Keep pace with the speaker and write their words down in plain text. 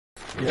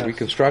Yes.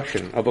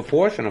 reconstruction of a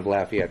portion of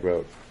Lafayette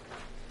Road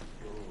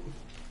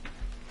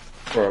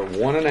for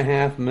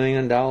 $1.5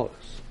 million. I'm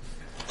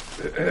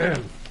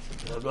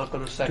not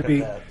going to second be-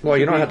 that. Well,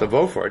 you don't have to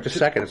vote for it. Just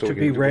second it so To we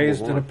be can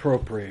raised move and on.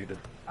 appropriated.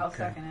 I'll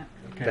second it.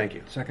 Okay. Thank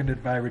you.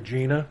 Seconded by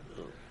Regina.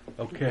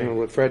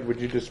 Okay. Fred, would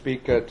you just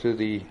speak to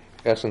the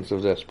essence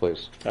of this,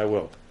 please? I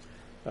will.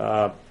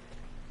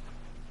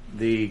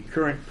 The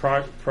current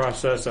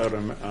process out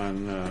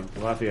on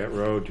Lafayette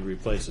Road to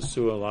replace the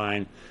sewer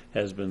line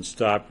has been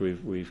stopped.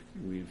 We've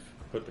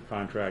put the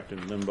contract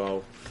in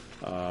limbo.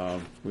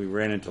 We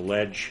ran into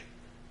ledge.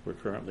 We're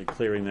currently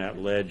clearing that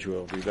ledge.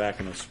 We'll be back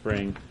in the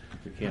spring.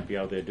 We can't be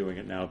out there doing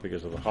it now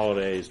because of the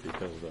holidays,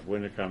 because of the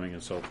winter coming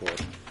and so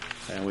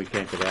forth. And we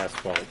can't get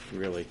asphalt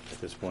really at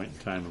this point in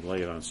time and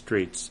lay it on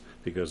streets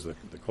because of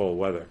the cold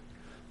weather.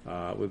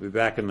 We'll be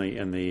back in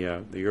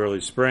the early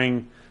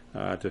spring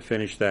to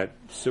finish that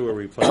sewer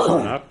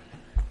replacement up.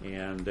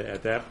 And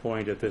at that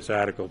point, if this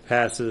article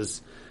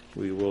passes,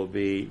 we will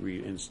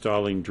be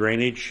installing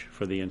drainage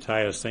for the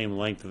entire same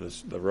length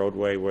of the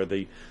roadway where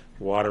the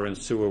water and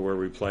sewer were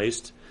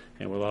replaced.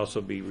 And we'll also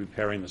be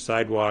repairing the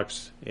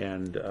sidewalks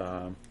and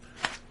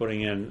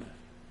putting in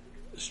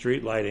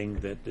street lighting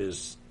that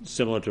is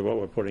similar to what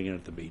we're putting in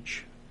at the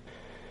beach.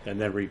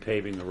 And then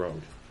repaving the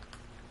road.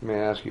 May I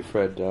ask you,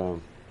 Fred, what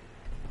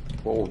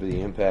will be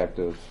the impact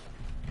of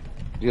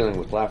dealing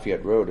with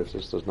Lafayette Road if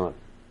this does not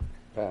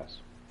pass?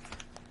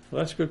 Well,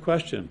 that's a good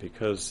question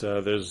because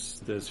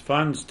there's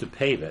funds to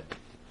pave it.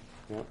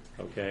 Yep.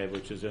 Okay,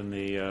 which is in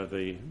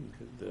the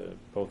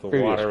both the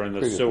Previous- water and the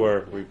previous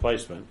sewer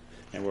replacement,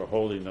 and we're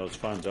holding those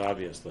funds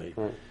obviously.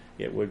 Right.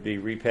 It would be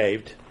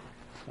repaved,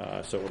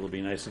 so it'll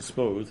be nice and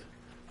smooth,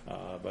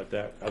 but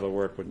that other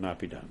work would not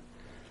be done.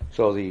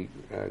 So the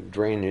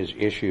drainage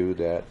issue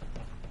that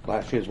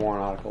last year's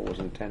warrant article was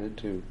intended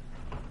to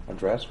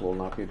address will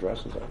not be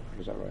addressed, is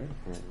that right?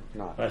 Or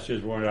not? Last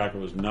year's warrant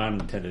article was not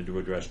intended to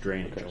address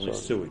drainage, Okay, only so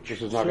sewage.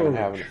 This is not going to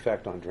have an Sewage.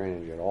 effect on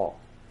drainage at all.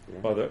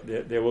 Well,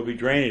 there will be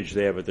drainage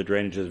there, but the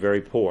drainage is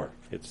very poor.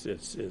 It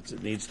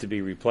needs to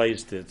be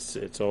replaced.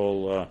 It's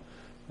all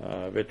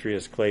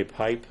vitreous clay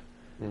pipe.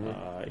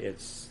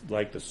 It's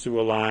like the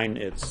sewer line.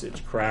 It's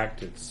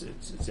cracked. It's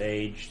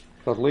aged.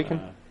 So it's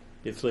leaking?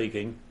 It's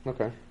leaking,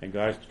 Okay. and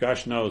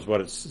gosh knows what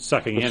it's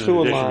sucking The in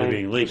sewer addition to line,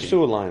 being the leaking.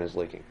 sewer line is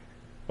leaking.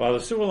 Well, the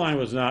sewer line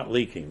was not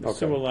leaking. The Okay.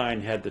 sewer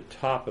line had the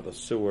top of the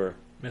sewer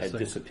had Missing.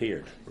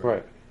 disappeared.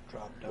 Right.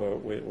 Dropped out.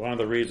 Well, one of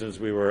the reasons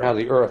we were Now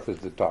the earth is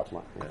the top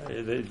line.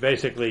 It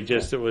basically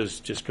it was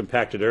just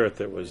compacted earth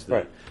that was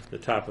Right. the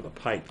top of the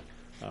pipe.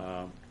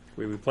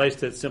 We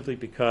replaced it simply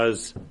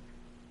because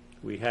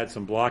we had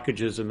some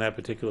blockages in that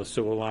particular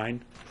sewer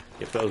line.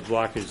 If those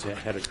blockages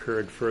had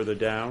occurred further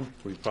down,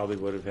 we probably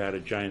would have had a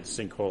giant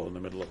sinkhole in the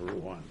middle of Route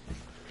 1.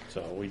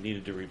 So we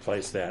needed to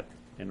replace that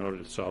in order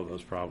to solve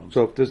those problems.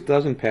 So if this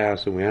doesn't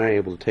pass and we aren't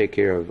able to take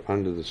care of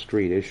under the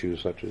street issues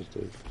such as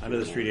Under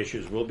the street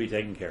issues will be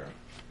taken care of.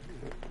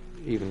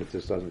 even if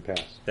this doesn't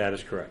pass. That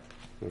is correct.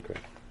 Okay.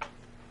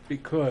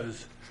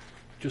 Because,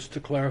 just to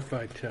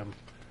clarify, Tim,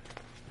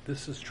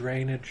 this is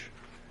drainage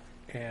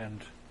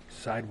and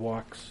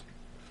sidewalks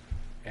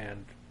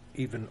and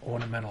even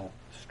ornamental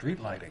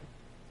street lighting.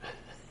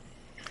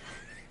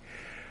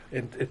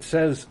 It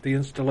says the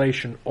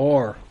installation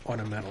or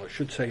ornamental. It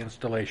should say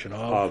installation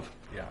of.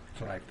 Yeah,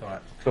 that's what I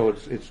thought. So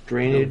it's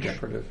drainage.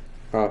 Decorative.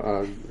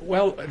 Well,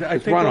 Well, I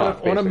it's think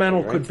runoff,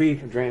 ornamental basically,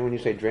 could be. right? When you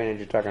say drainage,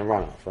 you're talking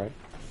runoff, right?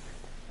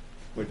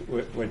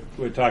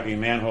 We're talking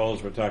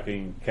manholes, we're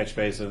talking catch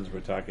basins,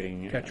 we're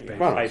talking Catch basins.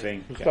 Runoff.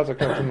 piping. Stuff that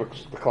comes from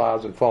the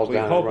clouds and falls We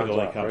down hope and it runs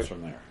only off, comes right?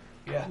 from there.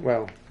 Yeah.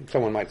 Well,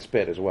 someone might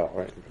spit as well,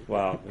 right?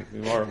 Well,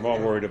 we're more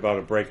worried about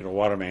a break in a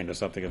water main or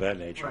something of that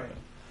nature. Right.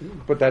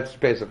 But that's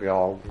basically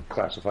all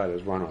classified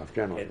as runoff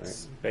generally,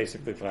 It's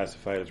basically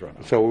classified as runoff.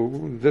 right? So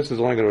this is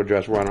only going to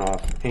address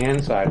runoff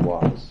and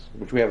sidewalks,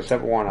 which we have a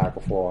separate warrant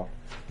article for,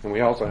 and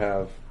we also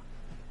have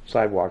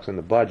sidewalks in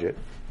the budget.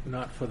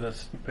 Not for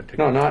this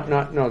particular.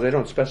 No, they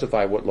don't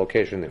specify what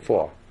location they're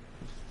for.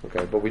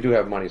 Okay, but we do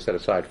have money set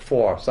aside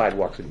for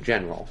sidewalks in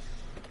general.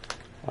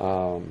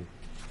 And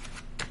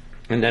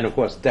then, of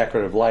course,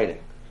 decorative lighting,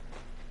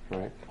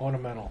 right?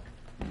 Ornamental.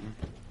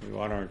 We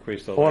want to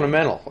increase the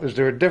Ornamental. Is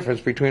there a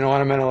difference between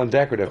ornamental and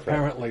decorative? then?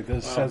 Apparently,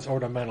 this says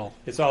ornamental.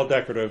 It's all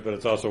decorative, but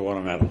it's also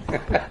ornamental.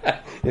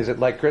 Is it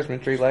like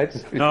Christmas tree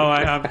lights? No,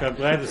 I'm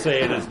glad to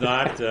say it is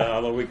not,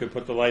 although we could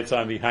put the lights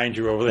on behind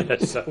you over there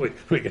so we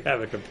could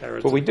have a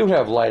comparison. But we do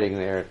have lighting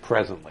there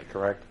presently,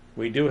 correct?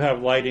 We do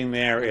have lighting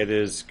there. It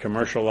is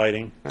commercial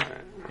lighting.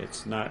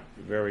 It's not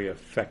very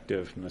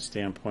effective from the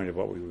standpoint of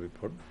what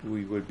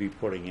we would be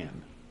putting in.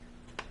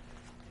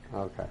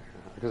 Okay.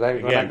 Because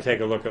Again, take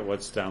a look at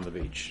what's down the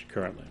beach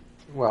currently.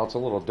 well, it's a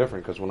little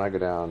different because when I go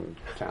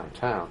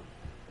downtown,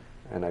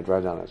 and I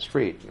drive down that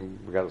street, and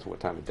regardless of what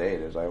time of day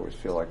it is, I always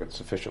feel like it's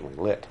sufficiently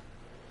lit.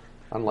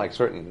 Unlike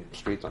certain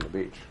streets on the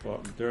beach.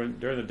 Well, during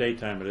the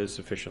daytime, it is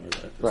sufficiently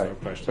lit. There's no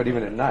question. But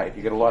even at night,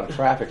 you get a lot of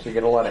traffic, so you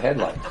get a lot of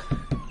headlights.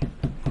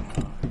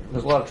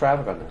 There's a lot of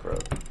traffic on that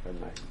road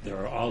at night.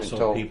 There are also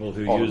Until people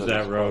who all of use them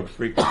that is road closed.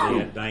 frequently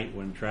at night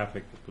when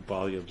traffic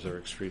volumes are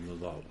extremely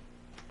low.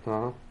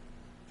 Uh-huh.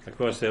 Of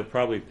course, they'll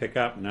probably pick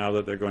up now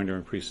that they're going to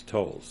increase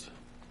tolls.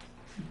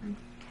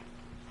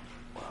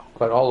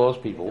 But all those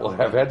people will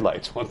have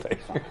headlights, won't they?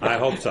 I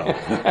hope so.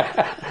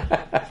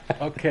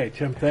 Okay,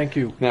 Tim, thank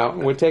you. Now,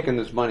 we're taking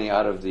this money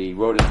out of the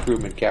Road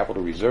Improvement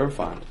Capital Reserve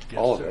Fund,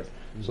 all of sir. it,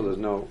 so there's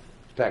no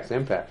tax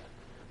impact.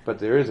 But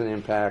there is an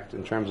impact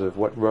in terms of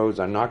what roads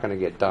are not going to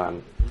get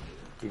done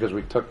because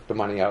we took the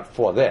money out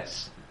for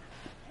this.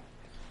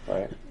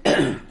 Right?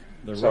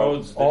 The So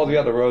roads. all the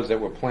other roads that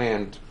were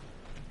planned,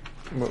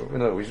 in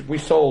other words, we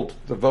sold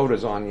the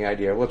voters on the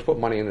idea, let's put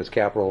money in this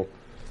capital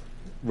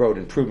road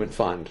improvement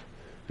fund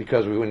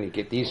because we wouldn't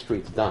get these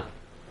streets done.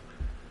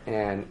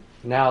 And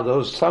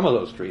now some of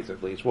those streets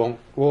at least will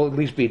at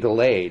least be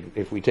delayed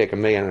if we take $1.5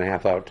 million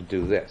out to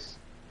do this.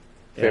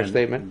 Fair and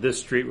statement? This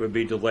street would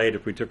be delayed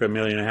if we took $1.5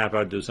 million out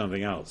to do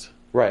something else.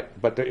 Right,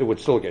 but it would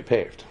still get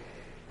paved.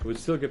 It would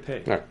still get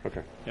paid. All right,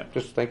 okay. Yeah.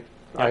 Just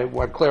I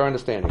want clear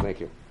understanding, thank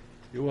you.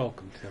 You're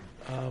welcome,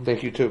 Tim.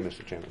 Thank you too,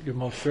 Mr. Chairman. You're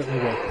most certainly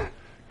welcome.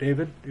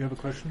 David, do you have a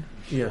question?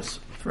 Yes,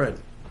 Fred.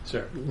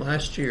 Sir.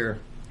 Last year,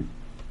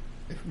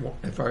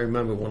 if I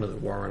remember one of the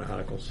Warrant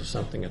articles or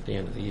something at the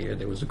end of the year,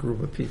 there was a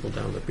group of people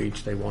down the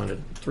beach, they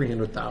wanted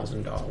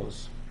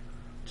 $300,000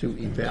 to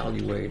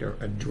evaluate or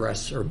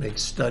address or make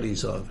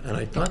studies of, and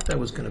I thought that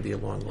was going to be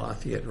along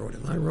Lafayette Road.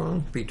 Am I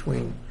wrong?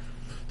 Between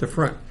the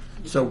front.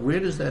 So where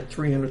does that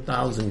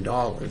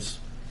 $300,000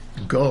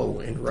 go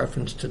in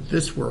reference to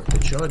this work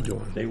that you're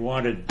doing? They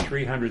wanted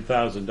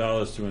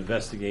 $300,000 to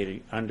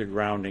investigate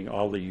undergrounding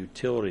all the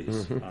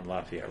utilities on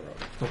Lafayette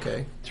Road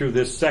Okay, through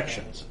this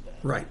sections.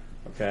 right.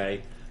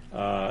 Okay,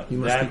 You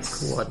must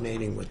that's be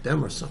coordinating with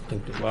them or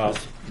something. well.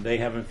 They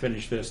haven't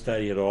finished their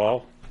study at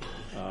all.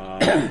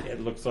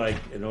 It looks like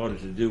in order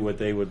to do what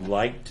they would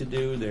like to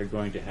do, they're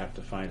going to have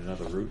to find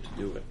another route to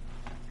do it.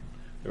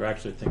 They're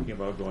actually thinking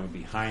about going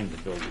behind the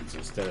buildings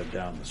instead of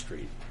down the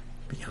street.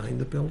 Behind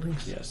the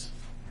buildings? Yes.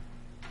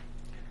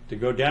 To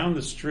go down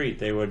the street,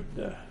 they would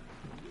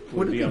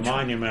What are be they a try-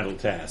 monumental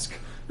task.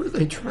 What are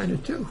they trying to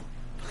do?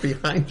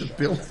 Behind the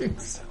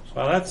buildings?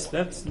 Well, that's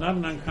not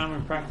an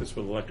uncommon practice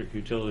with electric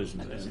utilities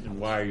and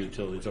wire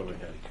utilities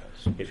overhead.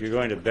 If you're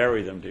going to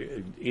bury them,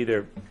 to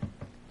either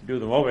do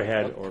them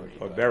overhead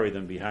or bury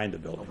them behind the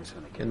buildings.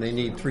 And they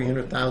need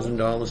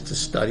 $300,000 to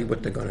study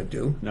what they're going to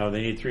do? No,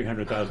 they need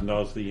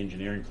 $300,000 for the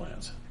engineering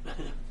plans.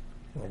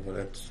 Well,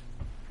 that's...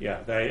 Yeah,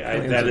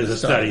 Plans that of is the a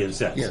study study. in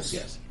sense.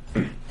 Yes.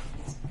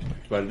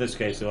 But in this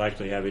case, they'll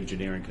actually have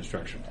engineering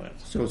construction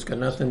plans. So it's got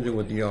nothing to do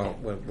with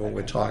what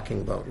we're talking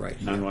about right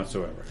here. None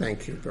whatsoever.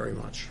 Thank you very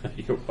much.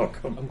 You're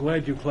welcome. I'm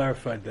glad you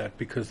clarified that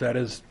because that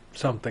is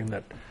something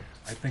that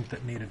I think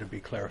that needed to be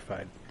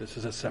clarified. This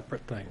is a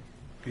separate thing.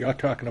 You're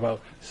talking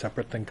about a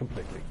separate thing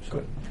completely. So,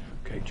 Good.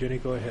 okay, Ginny,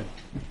 go ahead.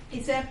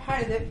 Is that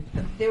part of the,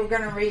 they were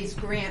gonna raise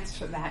grants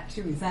for that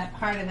too, is that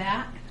part of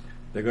that?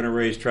 They're going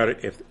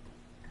to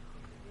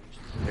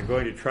they're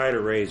going to try to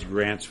raise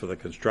grants for the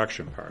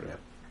construction part of it.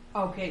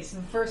 Okay, so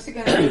first they're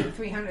gonna need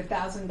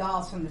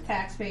 $300,000 from the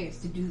taxpayers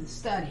to do the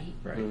study.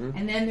 Right.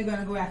 And then they're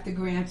gonna go after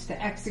grants to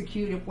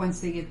execute it once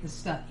they get the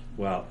study.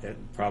 Well, it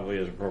probably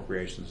is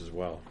appropriations as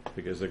well,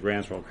 because the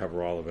grants won't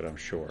cover all of it, I'm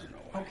sure.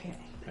 Okay.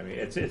 I mean,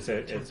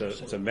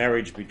 it's a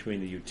marriage between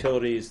the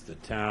utilities, the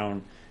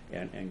town,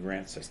 and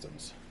grant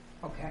systems.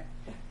 Okay.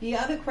 The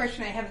other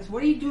question I have is,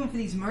 what are you doing for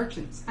these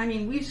merchants? I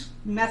mean, we've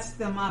messed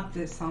them up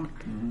this summer.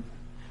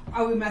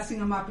 Are we messing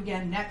them up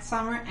again next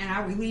summer? And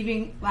are we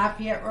leaving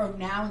Lafayette Road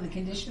now in the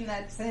condition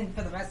that's in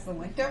for the rest of the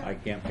winter? I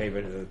can't pave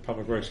it, the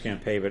Public Works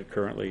can't pave it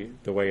currently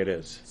the way it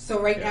is.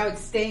 So right now it's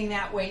staying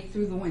that way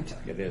through the winter.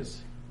 It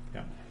is,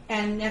 yeah.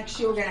 And next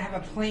year we're going to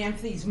have a plan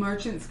for these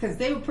merchants because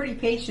they were pretty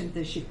patient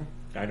this year.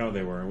 I know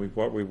they were, and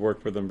we've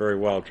worked with them very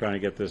well trying to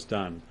get this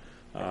done.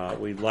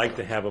 We'd like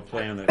to have a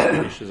plan that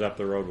finishes up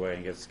the roadway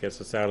and gets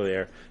us out of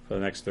there for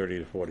the next 30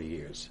 to 40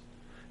 years.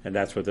 And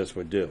that's what this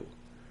would do,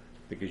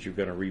 because you're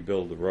going to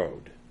rebuild the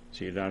road.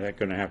 So you're not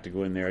going to have to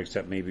go in there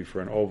except maybe for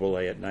an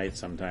overlay at night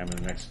sometime in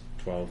the next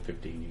 12,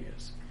 15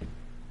 years.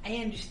 I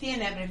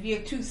understand that, but if you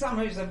have 2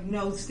 summers of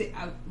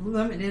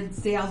limited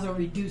sales or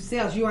reduced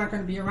sales, you aren't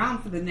going to be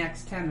around for the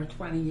next 10 or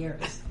 20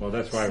 years. Well,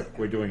 that's why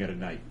we're doing it at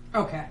night.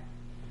 Okay.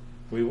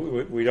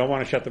 We don't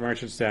want to shut the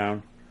merchants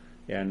down,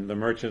 and the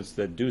merchants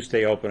that do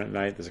stay open at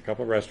night, there's a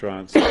couple of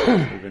restaurants.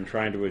 We've been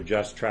trying to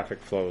adjust traffic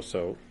flow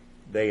so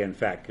they, in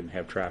fact, can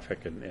have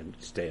traffic and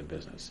stay in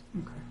business.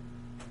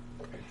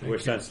 Okay. We're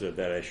sensitive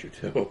to that issue,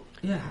 too.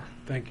 Yeah.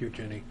 Thank you,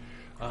 Ginny.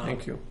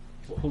 Thank you.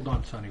 Hold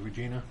on, Sonny.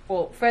 Regina?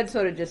 Well, Fred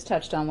sort of just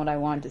touched on what I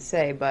wanted to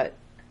say, but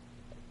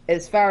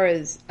as far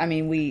as, I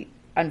mean, we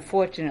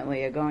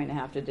unfortunately are going to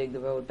have to dig the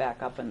road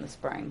back up in the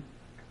spring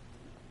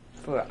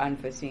for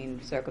unforeseen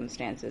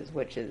circumstances,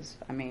 which is,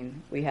 I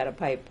mean, we had a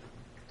pipe,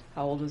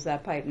 how old was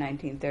that pipe?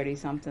 1930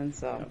 something,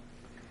 so Yep.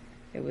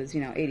 it was,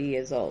 80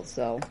 years old,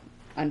 so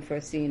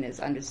unforeseen is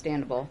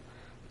understandable.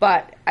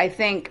 But I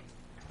think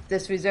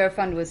this reserve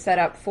fund was set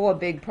up for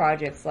big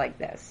projects like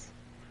this.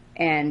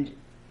 And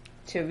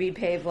to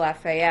repave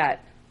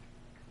Lafayette,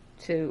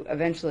 to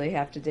eventually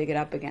have to dig it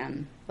up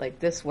again. Like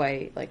this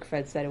way, like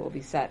Fred said, it will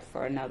be set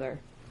for another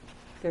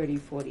 30,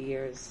 40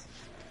 years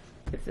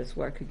if this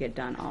work could get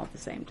done all at the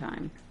same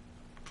time.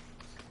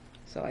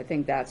 So I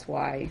think that's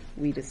why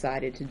we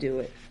decided to do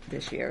it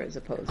this year as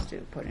opposed to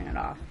putting it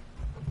off.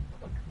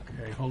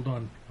 Okay, hold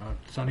on.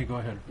 Sonny, go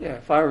ahead. Yeah,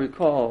 if I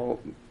recall,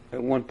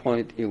 at one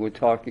point you were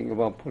talking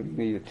about putting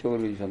the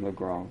utilities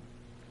underground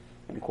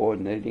and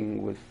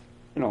coordinating with,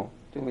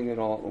 doing it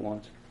all at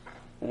once.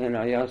 And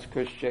I asked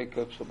Chris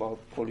Jacobs about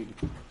putting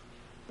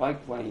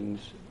bike lanes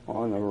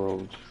on the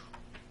roads.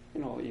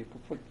 You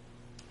could put,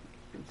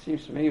 it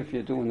seems to me if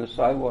you're doing the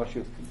sidewalks,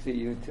 you could see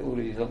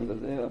utilities under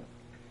there,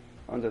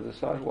 under the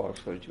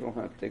sidewalks, so that you don't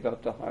have to dig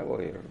up the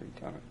highway every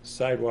time.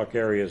 Sidewalk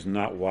area is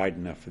not wide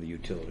enough for the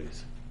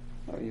utilities.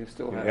 You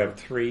still You have. have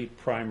 3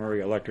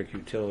 primary electric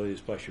utilities,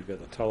 plus you've got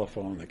the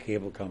telephone, the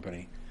cable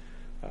company.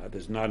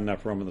 There's not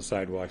enough room on the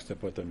sidewalks to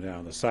put them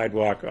down. The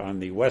sidewalk on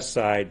the west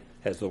side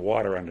has the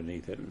water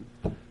underneath it.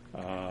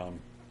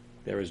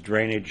 There is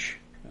drainage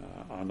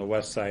on the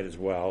west side as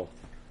well.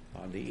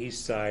 On the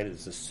east side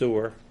is the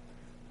sewer.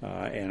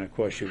 And of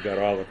course, you've got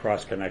all the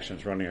cross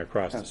connections running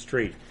across the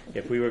street.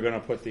 If we were going to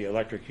put the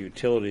electric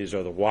utilities,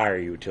 or the wire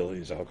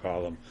utilities, I'll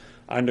call them,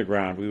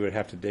 underground, we would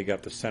have to dig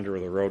up the center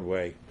of the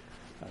roadway,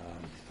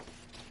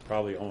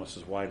 probably almost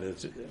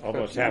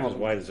half as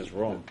wide as this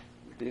room.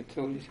 The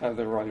utilities have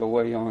the right of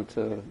way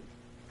onto,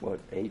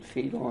 8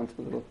 feet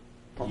onto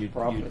the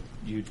property?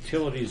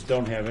 Utilities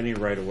don't have any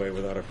right of way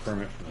without a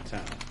permit from the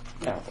town.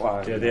 Yeah,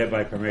 well, They're there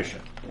by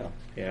permission.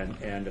 Yeah.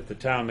 And if the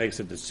town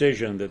makes a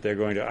decision that they're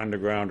going to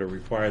underground or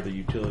require the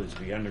utilities to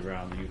be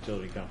underground, the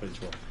utility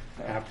companies will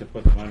have to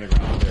put them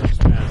underground at their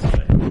expense.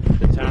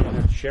 The town will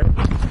have to share it.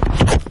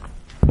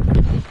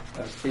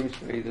 That seems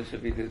to me this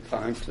would be the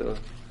time to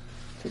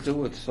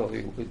do it, so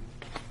you could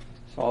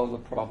solve the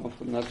problem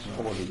for the next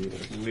 40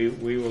 years.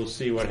 We will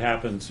see what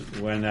happens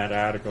when that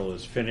article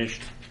is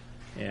finished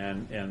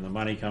and the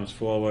money comes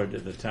forward.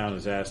 The town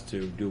is asked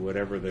to do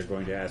whatever they're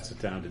going to ask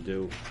the town to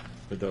do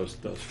with those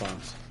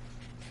funds.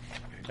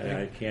 And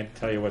I can't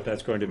tell you what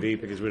that's going to be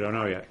because we don't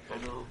know yet.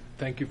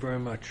 Thank you very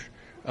much.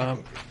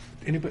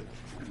 Anybody?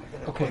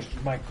 Okay,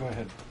 Mike, go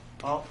ahead.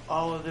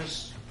 All of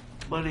this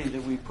money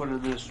that we put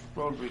in this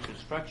road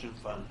reconstruction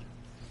fund,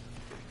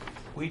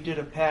 we did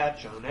a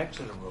patch on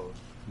Exeter Road.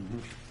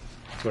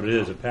 That's what it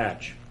is, a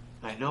patch.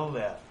 I know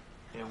that.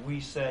 And we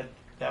said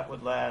that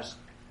would last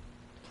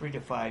 3 to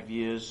 5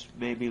 years,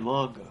 maybe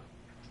longer.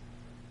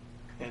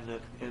 And the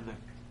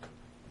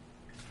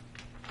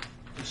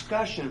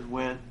discussion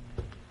went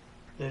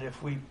that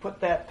if we put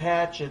that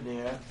patch in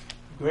there,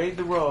 grade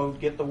the road,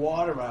 get the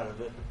water out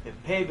of it,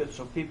 and pave it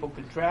so people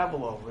can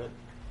travel over it,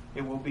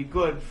 it will be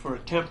good for a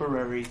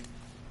temporary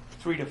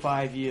 3 to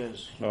 5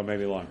 years, Or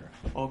maybe longer.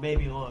 or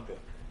maybe longer.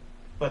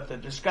 But the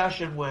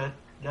discussion went,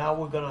 now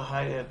we're going to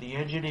hire the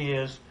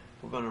engineers,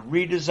 we're going to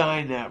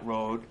redesign that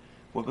road,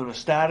 we're going to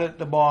start at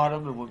the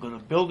bottom and we're going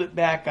to build it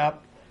back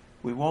up.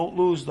 We won't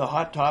lose the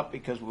hot top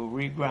because we'll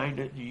regrind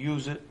it and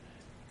use it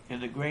in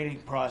the grading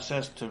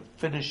process to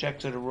finish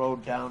Exeter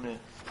Road down to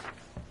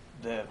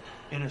the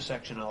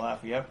intersection of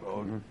Lafayette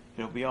Road.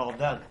 It'll be all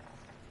done.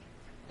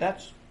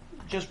 That's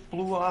just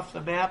blew off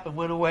the map and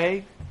went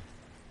away,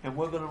 and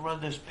we're going to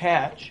run this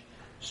patch,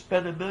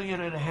 spend $1.5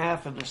 million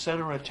in the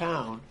center of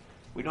town.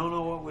 We don't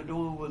know what we're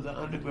doing with the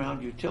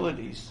underground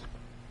utilities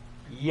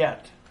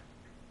yet,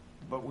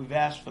 but we've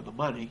asked for the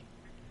money.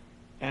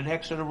 And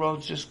Exeter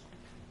Road's just,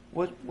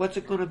 what's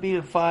it going to be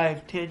in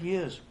 5, 10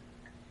 years?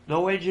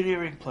 No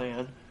engineering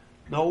plan,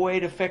 no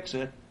way to fix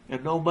it,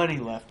 and no money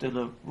left in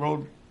the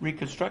road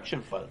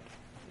reconstruction fund.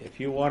 If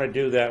you want to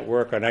do that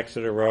work on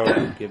Exeter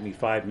Road, give me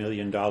 $5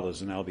 million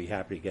and I'll be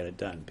happy to get it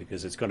done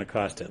because it's going to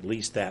cost at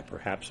least that,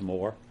 perhaps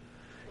more.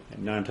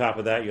 And on top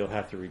of that, you'll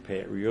have to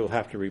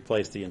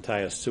replace the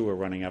entire sewer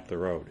running up the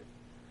road.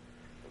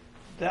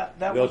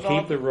 We'll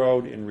keep the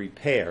road in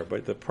repair,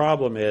 but the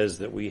problem is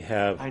that we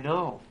have I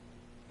know.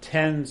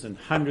 tens and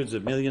hundreds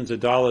of millions of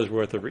dollars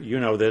worth of,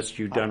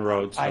 you've done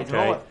roads, I okay?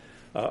 know it.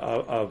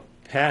 Of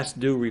past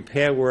due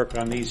repair work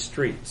on these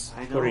streets.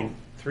 I know. Putting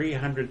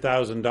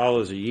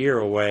 $300,000 a year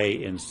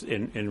away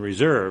in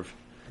reserve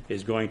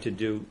is going to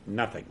do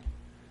nothing.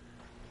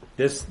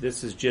 This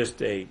is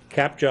just a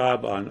cap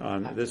job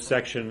on this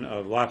section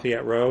of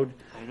Lafayette Road.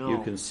 I know.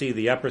 You can see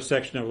the upper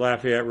section of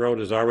Lafayette Road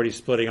is already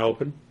splitting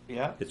open.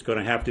 Yeah. It's going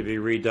to have to be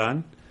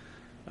redone.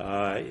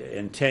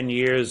 In 10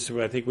 years,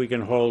 I think we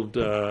can hold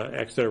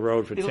Exeter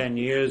Road for 10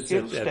 years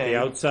at stay. the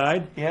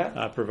outside,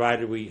 Yeah.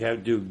 provided we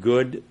do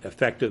good,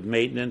 effective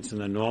maintenance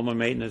and the normal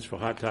maintenance for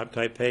hot top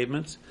type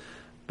pavements.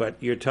 But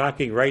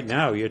right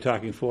now, you're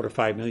talking $4 to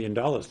 $5 million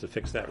to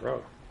fix that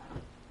road,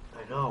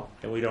 I know.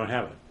 and we don't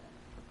have it.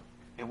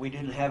 And we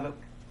didn't have it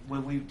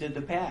when we did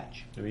the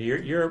patch. I mean,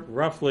 you're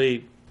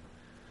roughly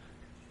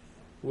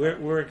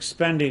we're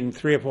expending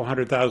 $300,000 or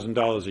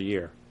 $400,000 a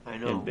year I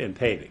know. in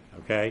paving.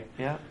 Okay.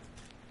 Yeah.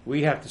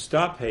 We have to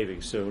stop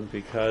paving soon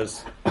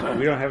because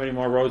we don't have any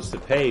more roads to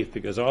pave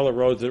because all the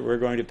roads that we're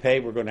going to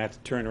pave, we're going to have to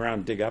turn around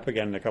and dig up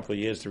again in a couple of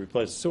years to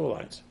replace the sewer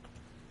lines.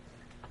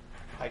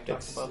 I talked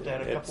It's- about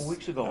that a couple it's-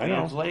 weeks ago, I know.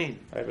 Ann's Lane.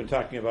 I've been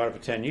talking about it for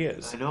 10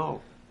 years. I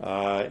know.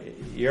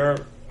 You're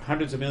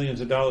hundreds of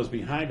millions of dollars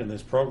behind in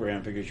this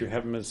program because you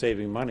haven't been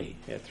saving money.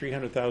 At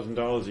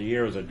 $300,000 a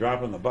year is a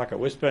drop in the bucket.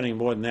 We're spending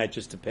more than that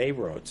just to pave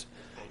roads,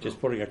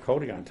 just putting a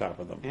coating on top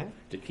of them Yeah.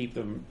 to keep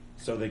them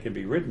so they can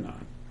be ridden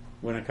on.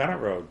 Winnacunnet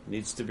Road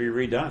needs to be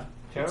redone.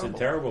 It's in Terrible.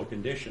 terrible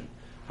condition.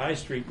 High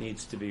Street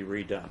needs to be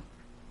redone.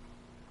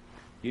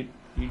 You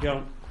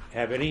don't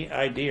have any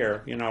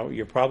idea,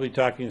 you're probably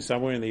talking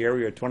somewhere in the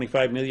area of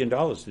 $25 million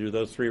to do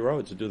those 3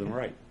 roads, to do them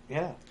right.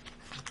 Yeah.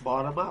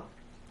 Bottom up.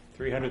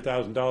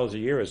 $300,000 a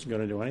year isn't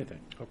going to do anything.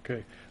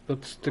 Okay,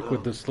 let's stick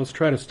with this. Let's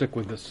try to stick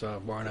with this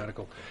warrant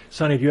article.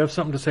 Sonny, do you have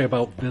something to say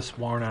about this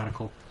warrant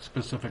article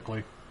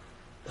specifically?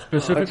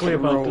 Specifically Exeter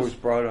about Road was this?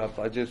 brought up.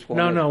 I just want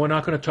No, no, we're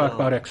not going to talk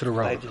about Exeter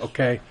I Road, just-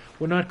 okay?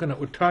 We're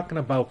talking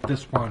about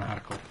this warrant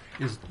article.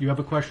 You have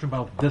a question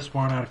about this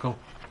warrant article?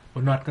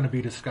 We're not going to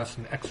be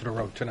discussing Exeter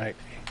Road tonight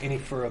any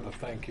further,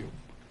 thank you.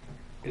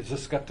 Is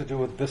this got to do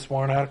with this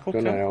warrant article,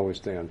 Don't I Tim? always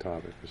stay on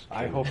topic? Mr. I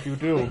Chairman? hope you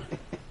do,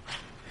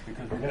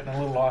 because we're getting a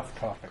little off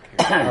topic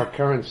here. Our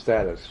current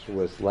status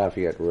with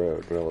Lafayette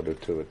Road relative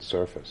to its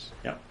surface,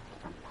 Yep.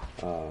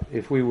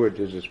 if we were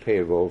to just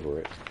pave over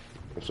it,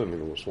 assuming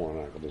the warrant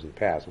article doesn't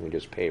pass, and we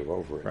just pave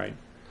over it, Right.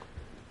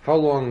 how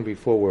long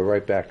before we're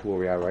right back to where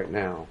we are right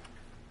now?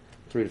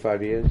 3 to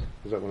 5 years?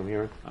 Is that what I'm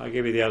hearing? I'll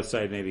give you the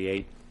outside, maybe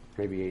 8.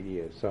 Maybe 8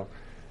 years. So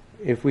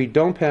if we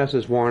don't pass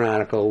this warrant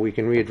article, we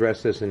can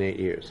readdress this in 8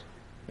 years.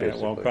 And it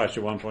won't basically. cost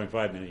you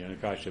 1.5 million.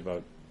 It'll cost you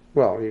about,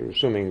 Well, you're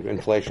assuming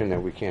inflation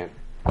that we can't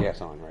guess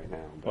on right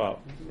now. But well,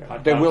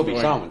 hot there top's will be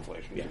going- some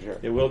inflation, Yeah, for sure.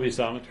 there will be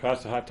some. The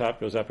cost of hot top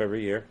goes up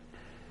every year.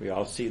 We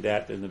all see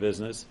that in the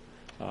business.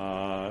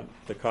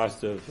 The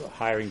cost of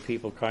hiring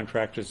people,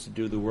 contractors to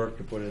do the work,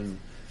 to put in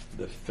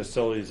the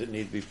facilities that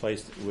need to be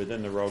placed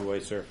within the roadway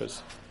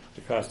surface,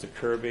 the cost of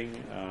curbing,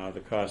 the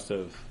cost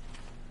of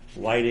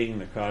lighting,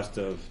 the cost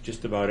of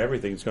just about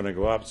everything is going to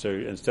go up. So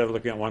instead of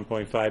looking at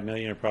 1.5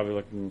 million, you're probably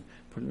looking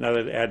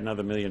add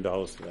another $1 million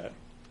to that.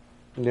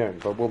 Yeah,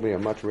 but we'll be a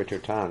much richer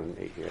town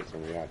in 8 years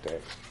than we are today.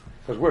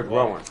 Because we're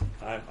growing.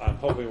 I'm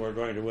hoping we're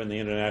going to win the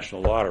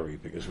international lottery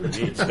because we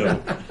need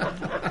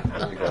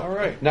to. All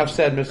right. Enough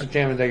said, Mr.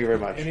 Chairman. Thank you very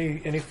much.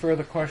 Any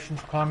further questions,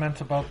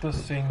 comments about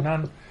this? Seeing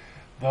none,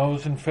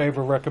 those in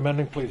favor of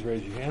recommending, please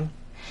raise your hand.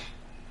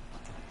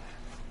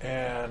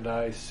 And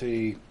I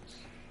see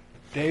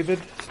David,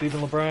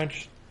 Stephen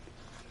LeBranch,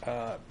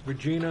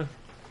 Regina,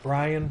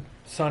 Brian,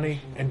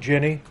 Sonny, and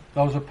Jenny.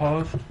 Those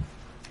opposed?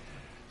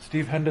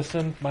 Steve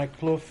Henderson, Mike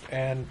Plouffe,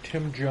 and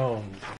Tim Jones.